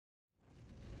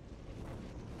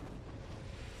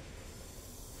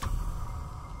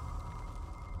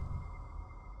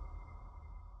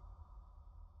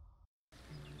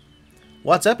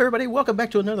What's up, everybody? Welcome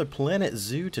back to another Planet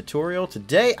Zoo tutorial.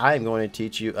 Today I am going to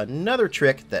teach you another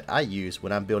trick that I use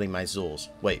when I'm building my zoos.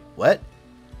 Wait, what?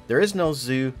 There is no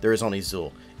zoo, there is only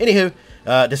zool. Anywho,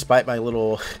 despite my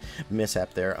little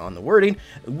mishap there on the wording,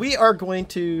 we are going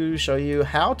to show you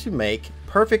how to make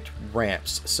perfect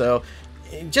ramps. So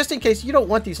just in case you don't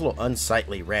want these little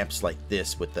unsightly ramps like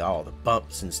this with all the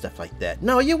bumps and stuff like that.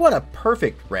 No, you want a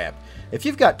perfect ramp. If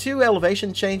you've got two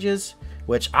elevation changes,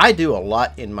 which I do a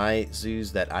lot in my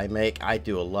zoos that I make. I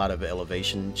do a lot of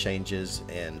elevation changes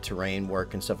and terrain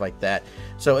work and stuff like that.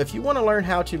 So if you want to learn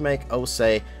how to make,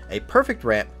 say, a perfect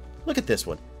ramp, look at this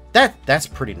one. That's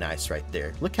pretty nice right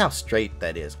there. Look how straight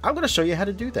that is. I'm going to show you how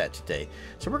to do that today.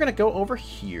 So we're going to go over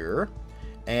here,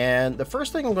 and the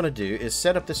first thing I'm going to do is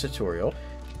set up this tutorial.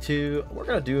 We're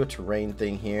going to do a terrain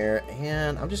thing here,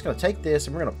 and I'm just going to take this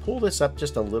and we're going to pull this up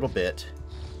just a little bit.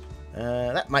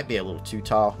 That might be a little too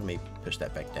tall. Let me push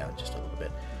that back down just a little bit.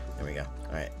 There we go.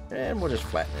 Alright, and we'll just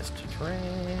flatten this to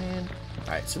terrain.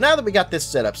 Alright, so now that we got this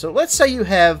set up, so let's say you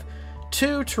have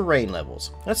two terrain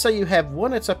levels. Let's say you have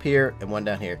one that's up here and one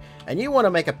down here, and you want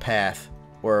to make a path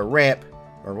or a ramp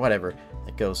or whatever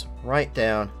that goes right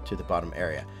down to the bottom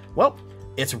area. Well,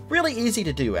 it's really easy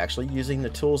to do, actually, using the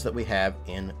tools that we have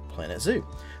in Planet Zoo.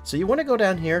 So you want to go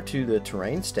down here to the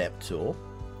terrain stamp tool,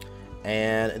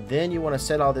 and then you want to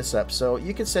set all this up. So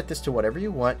you can set this to whatever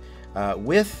you want.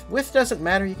 Width doesn't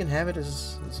matter. You can have it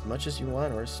as much as you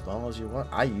want or as small as you want.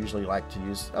 I usually like to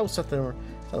use something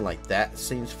like that.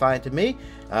 Seems fine to me.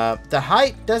 The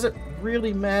height doesn't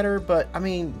really matter, but I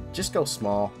mean, just go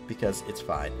small because it's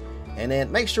fine. And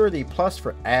then make sure the plus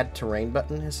for add terrain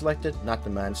button is selected, not the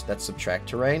minus, that's subtract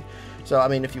terrain. So I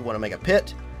mean, if you want to make a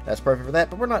pit, that's perfect for that,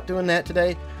 but we're not doing that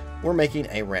today. We're making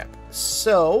a ramp.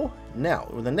 So now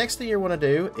the next thing you want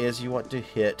to do is you want to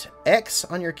hit X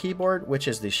on your keyboard, which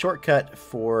is the shortcut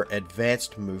for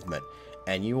advanced movement,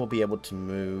 and you will be able to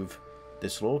move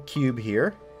this little cube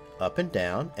here up and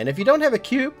down. And if you don't have a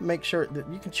cube, make sure that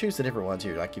you can choose the different ones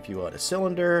here, like if you want a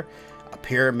cylinder, a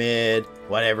pyramid,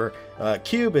 whatever.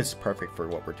 Cube is perfect for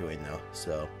what we're doing though.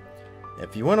 So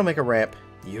if you want to make a ramp,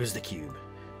 use the cube.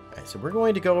 All right, so we're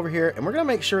going to go over here and we're going to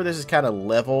make sure this is kind of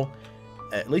level,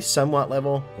 at least somewhat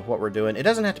level with what we're doing. It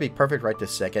doesn't have to be perfect right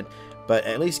this second, but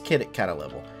at least get it kind of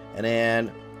level. And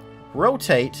then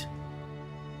rotate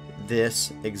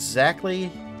this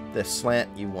exactly the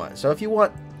slant you want. So if you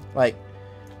want like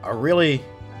a really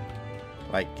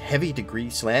heavy degree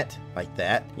slant like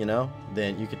that, you know,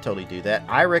 then you could totally do that.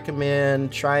 I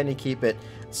recommend trying to keep it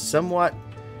somewhat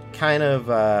kind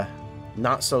of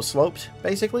not so sloped,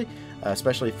 basically,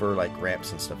 especially for like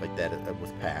ramps and stuff like that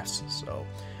with paths. So,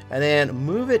 and then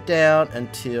move it down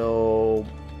until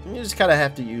you just kind of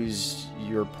have to use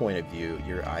your point of view,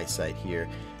 your eyesight here,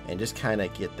 and just kind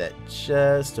of get that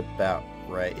just about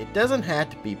right. It doesn't have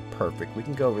to be perfect. We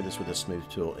can go over this with a smooth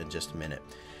tool in just a minute.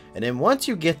 And then once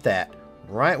you get that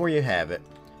right where you have it,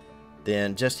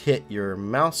 then just hit your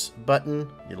mouse button,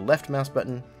 your left mouse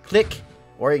button, click,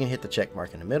 or you can hit the check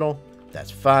mark in the middle.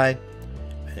 That's fine.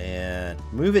 And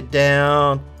move it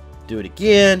down, do it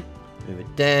again, move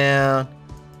it down,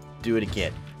 do it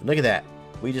again. Look at that.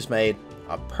 We just made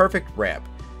a perfect ramp.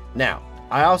 Now,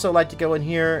 I also like to go in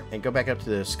here and go back up to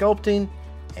the sculpting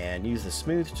and use the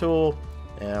smooth tool.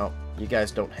 Now, you guys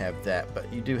don't have that,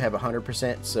 but you do have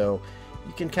 100%, so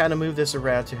you can kind of move this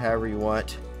around to however you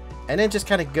want. And then just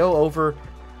kind of go over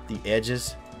the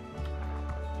edges.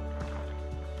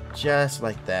 Just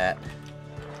like that.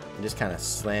 And just kind of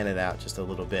slant it out just a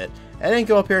little bit. And then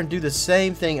go up here and do the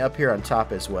same thing up here on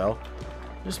top as well.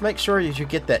 Just make sure that you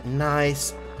get that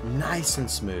nice and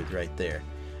smooth right there.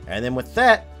 And then with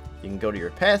that, you can go to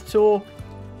your path tool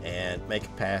and make a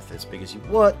path as big as you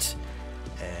want.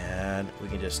 And we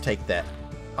can just take that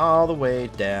all the way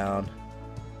down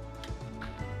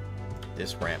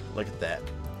this ramp. Look at that.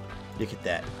 Look at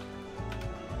that.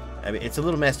 I mean, it's a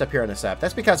little messed up here on the side.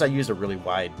 That's because I used a really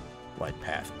wide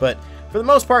path. But for the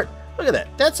most part, look at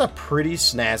that. That's a pretty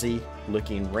snazzy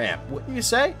looking ramp, wouldn't you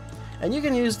say? And you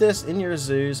can use this in your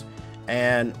zoos.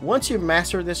 And once you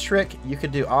master this trick, you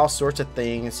can do all sorts of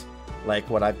things like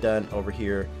what I've done over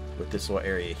here with this little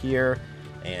area here,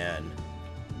 and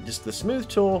just the smooth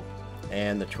tool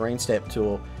and the terrain stamp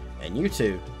tool, and you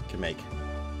too can make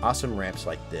awesome ramps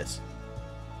like this.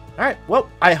 Alright, well,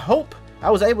 I hope I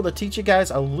was able to teach you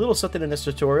guys a little something in this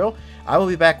tutorial. I will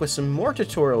be back with some more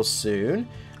tutorials soon.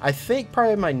 I think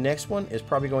probably my next one is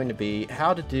probably going to be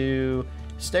how to do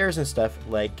stairs and stuff,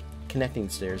 like connecting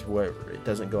stairs where it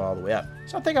doesn't go all the way up.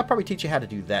 So I think I'll probably teach you how to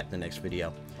do that in the next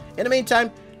video. In the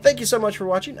meantime, Thank you so much for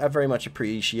watching. I very much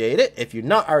appreciate it. If you're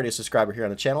not already a subscriber here on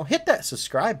the channel, hit that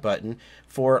subscribe button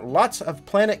for lots of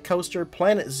Planet Coaster,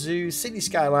 Planet Zoo, City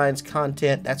Skylines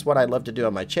content. That's what I love to do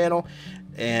on my channel,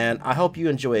 and I hope you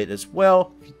enjoy it as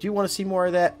well. If you do want to see more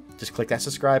of that, just click that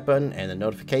subscribe button and the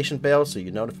notification bell so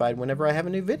you're notified whenever I have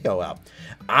a new video out.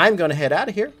 I'm going to head out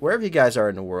of here, wherever you guys are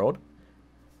in the world.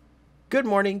 Good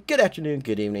morning, good afternoon,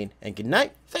 good evening, and good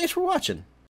night. Thanks for watching.